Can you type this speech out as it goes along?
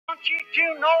you to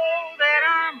know that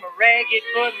I'm a ragged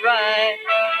foot right.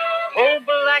 Oh,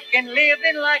 black and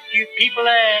living like you people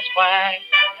ask why.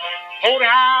 Holy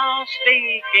house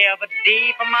steak every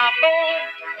day for my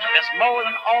board. That's more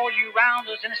than all you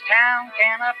rounders in this town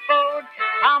can afford.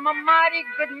 I'm a mighty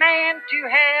good man to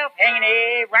have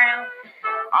hanging around.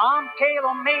 I'm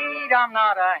tailor-made, I'm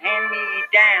not a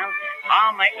hand-me-down.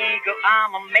 I'm an eagle,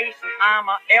 I'm a mason, I'm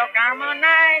a elk, I'm a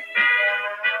knight.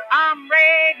 I'm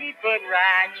ready for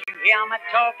right. You hear me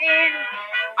talking?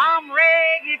 I'm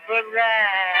ready for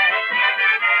right.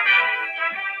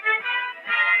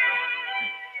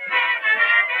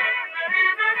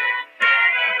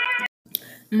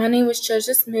 My name is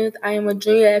Treasure Smith. I am a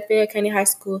junior at Fayette County High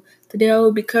School. Today I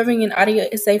will be covering an audio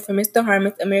essay from Mr.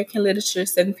 Harmon's American Literature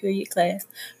 7th period class.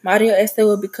 My audio essay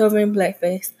will be covering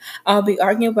blackface. I'll be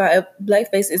arguing about if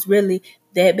blackface is really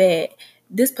that bad.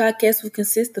 This podcast will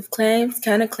consist of claims,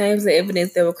 counterclaims, and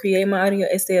evidence that will create my audio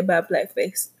essay about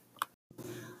blackface.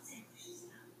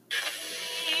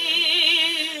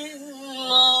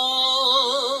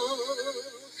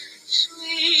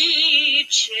 Sweet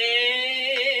chariot,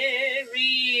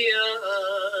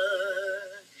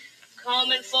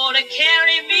 coming for to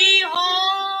carry me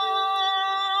home,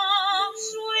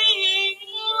 sweet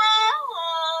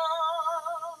Lord,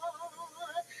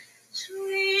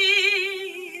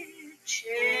 sweet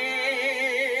chariot,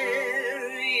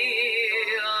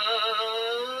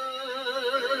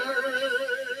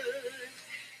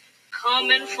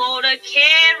 coming for to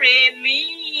carry me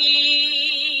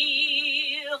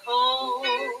home.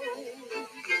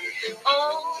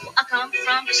 Oh, I come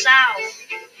from the South.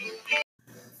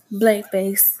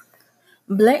 Blackface.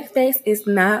 Blackface is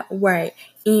not right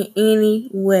in any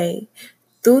way.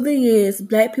 Through the years,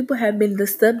 black people have been the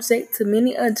subject to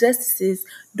many injustices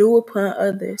due upon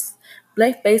others.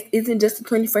 Blackface isn't just a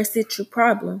 21st century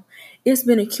problem. It's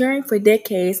been occurring for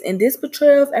decades, and this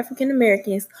portrayal of African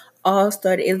Americans all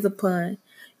started as a pun.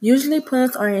 Usually,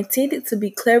 puns are intended to be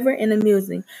clever and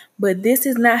amusing, but this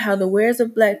is not how the wearers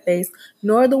of blackface,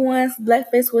 nor the ones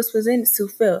blackface was presented to,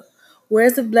 felt.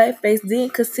 Wearers of blackface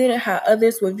didn't consider how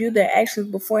others would view their actions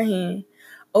beforehand.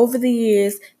 Over the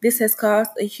years, this has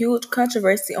caused a huge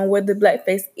controversy on whether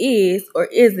blackface is or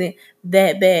isn't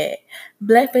that bad.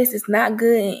 Blackface is not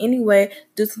good in any way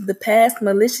due to the past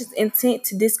malicious intent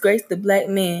to disgrace the black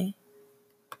man.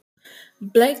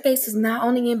 Blackface is not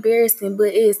only embarrassing, but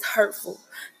it is hurtful.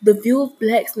 The view of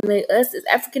blacks made us as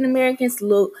African Americans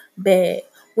look bad.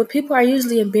 When people are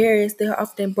usually embarrassed, they are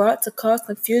often brought to cause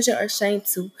confusion or shame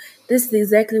too. This is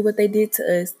exactly what they did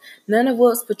to us. None of what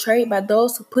was portrayed by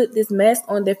those who put this mask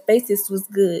on their faces was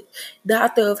good. The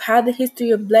author of How the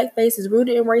History of Blackface is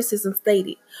Rooted in Racism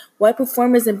stated, white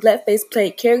performers in blackface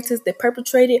played characters that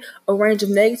perpetrated a range of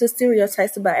negative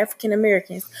stereotypes about African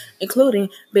Americans, including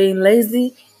being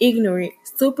lazy, ignorant,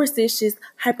 superstitious,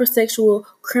 hypersexual,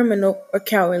 criminal, or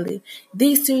cowardly.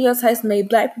 These stereotypes made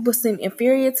black people seem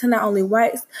inferior to not only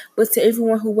whites, but to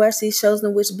everyone who watched these shows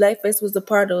in which blackface was a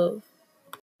part of.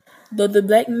 Though the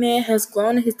black man has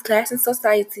grown in his class in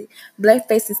society,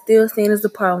 blackface is still seen as a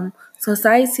problem.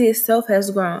 Society itself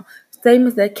has grown.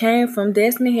 Statements that came from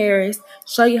Desmond Harris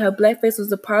show you how blackface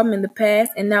was a problem in the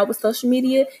past, and now with social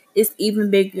media, it's even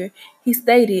bigger. He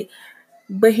stated,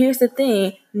 but here's the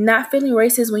thing, not feeling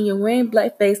racist when you're wearing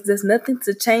blackface does nothing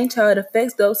to change how it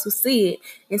affects those who see it.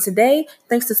 And today,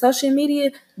 thanks to social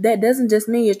media, that doesn't just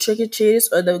mean your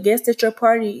trick-or-treaters or the guests at your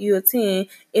party you attend,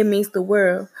 it means the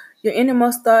world. Your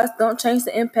innermost thoughts don't change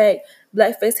the impact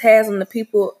blackface has on the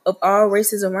people of all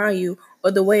races around you,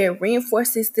 or the way it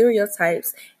reinforces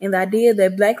stereotypes and the idea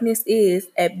that blackness is,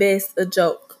 at best, a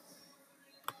joke.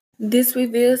 This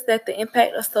reveals that the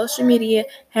impact of social media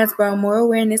has brought more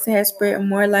awareness and has spread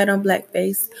more light on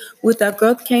blackface. With our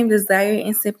growth came desire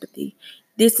and sympathy.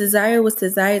 This desire was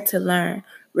desired to learn.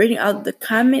 Reading all of the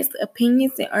comments,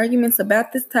 opinions, and arguments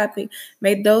about this topic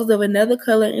made those of another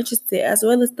color interested, as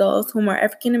well as those whom are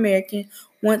African American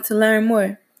want to learn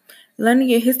more. Learning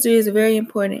your history is very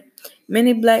important.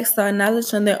 Many blacks sought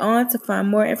knowledge on their own to find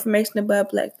more information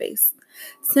about blackface.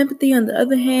 Sympathy, on the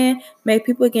other hand, made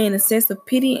people gain a sense of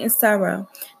pity and sorrow.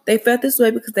 They felt this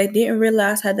way because they didn't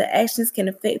realize how their actions can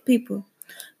affect people.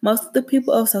 Most of the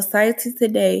people of society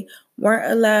today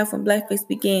weren't alive when blackface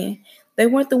began. They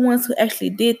weren't the ones who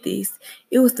actually did this.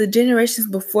 It was the generations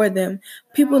before them.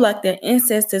 People like their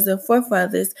ancestors or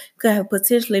forefathers could have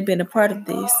potentially been a part of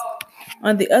this.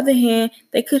 On the other hand,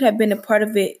 they could have been a part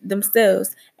of it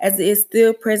themselves, as it is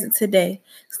still present today.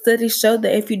 Studies show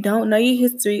that if you don't know your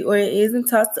history or it isn't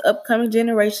taught to upcoming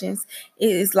generations, it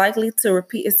is likely to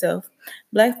repeat itself.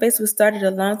 Blackface was started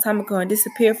a long time ago and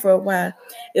disappeared for a while.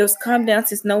 It was calmed down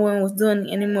since no one was doing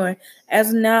it anymore. As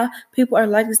of now, people are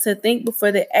likely to think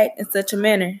before they act in such a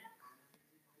manner.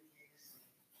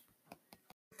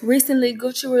 Recently,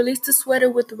 Gucci released a sweater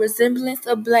with the resemblance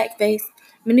of blackface.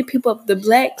 Many people of the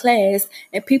black class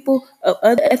and people of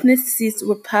other ethnicities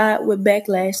replied with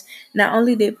backlash. Not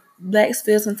only did blacks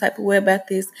feel some type of way about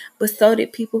this, but so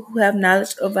did people who have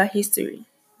knowledge of our history.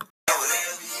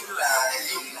 Whatever you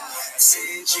like.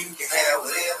 Said you can have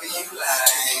whatever you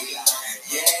like.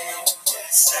 Yeah,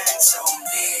 sex on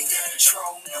me,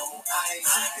 control no ice.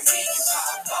 We can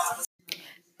pop bottles.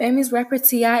 Famous rapper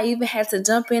T.I. even had to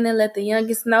jump in and let the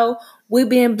youngest know we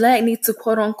being black need to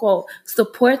quote unquote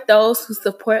support those who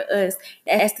support us.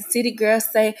 As the city girls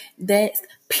say, that's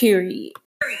period.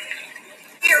 Period.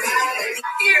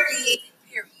 Period.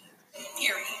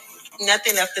 Period.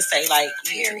 Nothing left to say, like,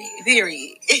 period.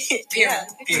 Period. Period.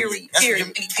 Period.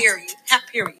 Period. Period.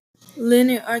 Period.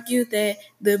 Leonard argued that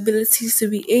the ability to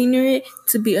be ignorant,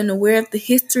 to be unaware of the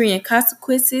history and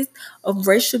consequences of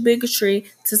racial bigotry,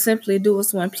 to simply do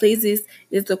as one pleases,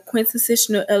 is the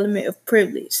quintessential element of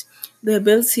privilege. The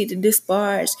ability to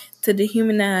disparage, to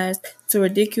dehumanize, to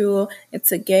ridicule, and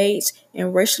to engage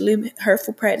in racially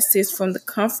hurtful practices from the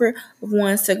comfort of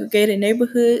one's segregated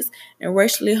neighborhoods and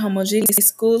racially homogeneous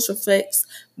schools reflects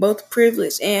both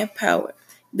privilege and power.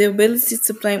 The ability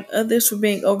to blame others for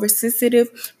being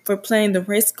oversensitive, for playing the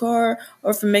race card,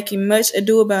 or for making much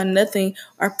ado about nothing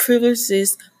are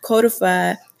privileges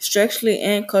codified structurally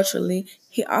and culturally.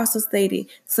 He also stated,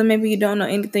 so maybe you don't know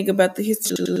anything about the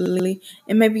history,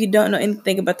 and maybe you don't know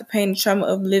anything about the pain and trauma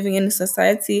of living in a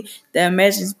society that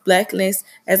imagines blackness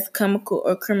as comical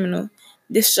or criminal.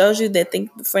 This shows you that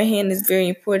thinking beforehand is very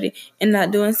important, and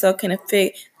not doing so can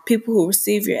affect people who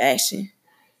receive your action.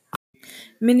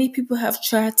 Many people have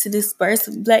tried to disperse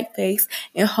blackface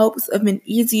in hopes of an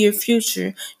easier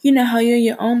future. You know how you and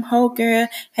your own whole girl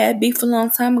had beef a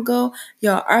long time ago?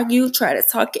 Y'all argued, tried to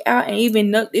talk it out, and even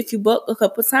knucked if you buck a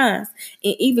couple times,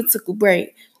 and even took a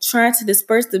break. Trying to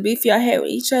disperse the beef y'all had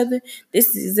with each other,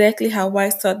 this is exactly how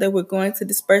whites thought they were going to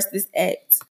disperse this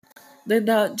act. They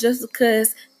thought just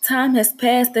because time has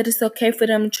passed that it's okay for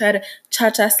them to try to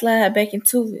cha-cha slide back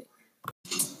into it.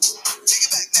 Take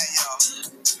it back now, y'all.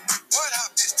 One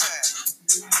hop this time.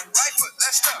 Right foot,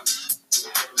 let's stop.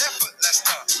 Left foot, let's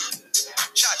stop.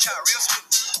 Cha-cha, real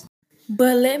smooth.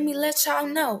 But let me let y'all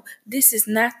know, this is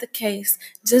not the case.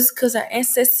 Just because our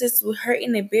ancestors were hurt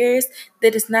and embarrassed,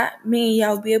 that does not mean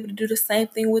y'all will be able to do the same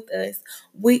thing with us.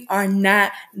 We are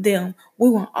not them. We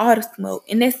want all the smoke,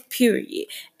 and that's period.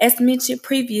 As mentioned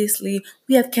previously,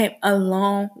 we have came a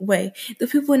long way. The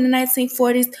people in the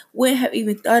 1940s wouldn't have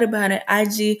even thought about an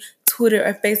IG, Twitter,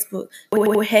 or Facebook. They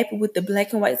were happy with the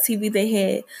black and white TV they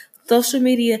had. Social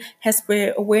media has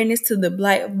spread awareness to the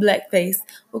blight of blackface.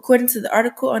 According to the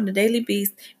article on the Daily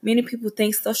Beast, many people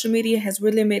think social media has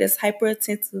really made us hyper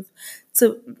attentive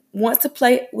to want to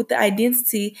play with the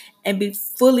identity and be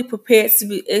fully prepared to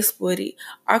be exploited.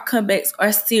 Our comebacks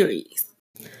are serious.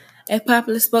 A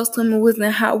popular spokeswoman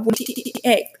wasn't how we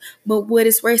act, but what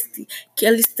is racy.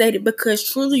 Kelly stated, because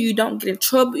truly you don't get in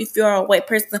trouble if you're a white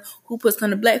person who puts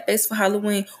on a black face for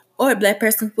Halloween or a black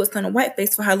person who puts on a white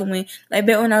face for Halloween. Like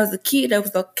back when I was a kid, that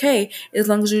was okay as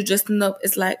long as you dressing up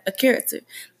as like a character.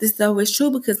 This is always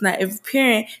true because not every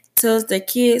parent tells their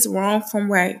kids wrong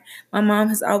from right. My mom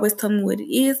has always told me what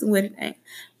it is and what it ain't.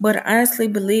 But I honestly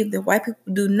believe that white people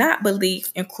do not believe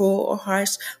in cruel or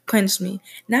harsh punishment.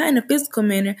 Not in a physical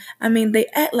manner. I mean, they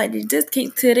act like they just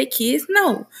can't tell their kids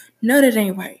no. No, that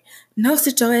ain't right. No,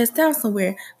 sit your ass down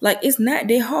somewhere. Like, it's not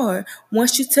that hard.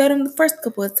 Once you tell them the first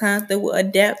couple of times, they will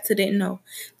adapt to that no.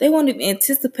 They won't even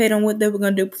anticipate on what they were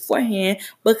going to do beforehand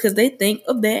because they think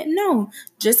of that no.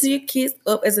 Dressing your kids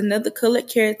up as another colored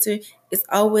character is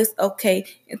always okay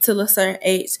until a certain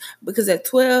age. Because at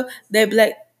 12, that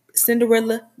black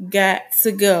Cinderella got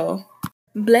to go.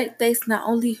 Blackface not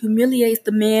only humiliates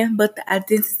the man, but the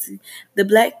identity. The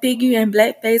black figure and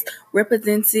blackface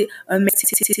represented a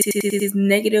man's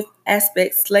negative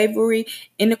aspects: slavery,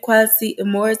 inequality,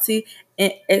 immorality,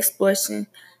 and exploitation.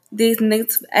 These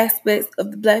negative aspects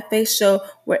of the blackface show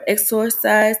were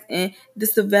exorcised and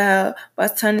disavowed by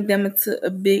turning them into a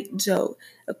big joke.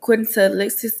 According to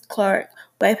Alexis Clark,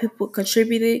 white people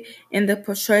contributed in the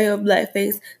portrayal of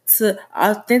blackface to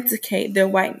authenticate their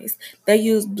whiteness. They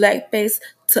used blackface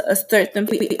to assert them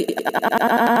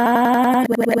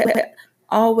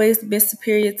always been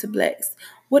superior to blacks.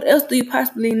 What else do you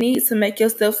possibly need to make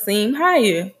yourself seem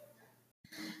higher?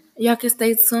 Y'all can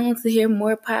stay tuned to hear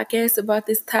more podcasts about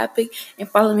this topic and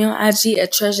follow me on IG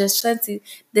at Treasure Shanti.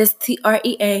 That's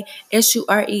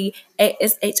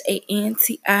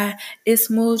TreasureAshanti. It's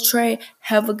Smooth Trey.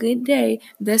 Have a good day.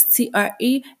 That's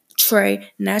Trey,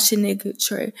 not your nigga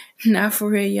Trey. Not for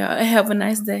real, y'all. Have a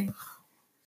nice day.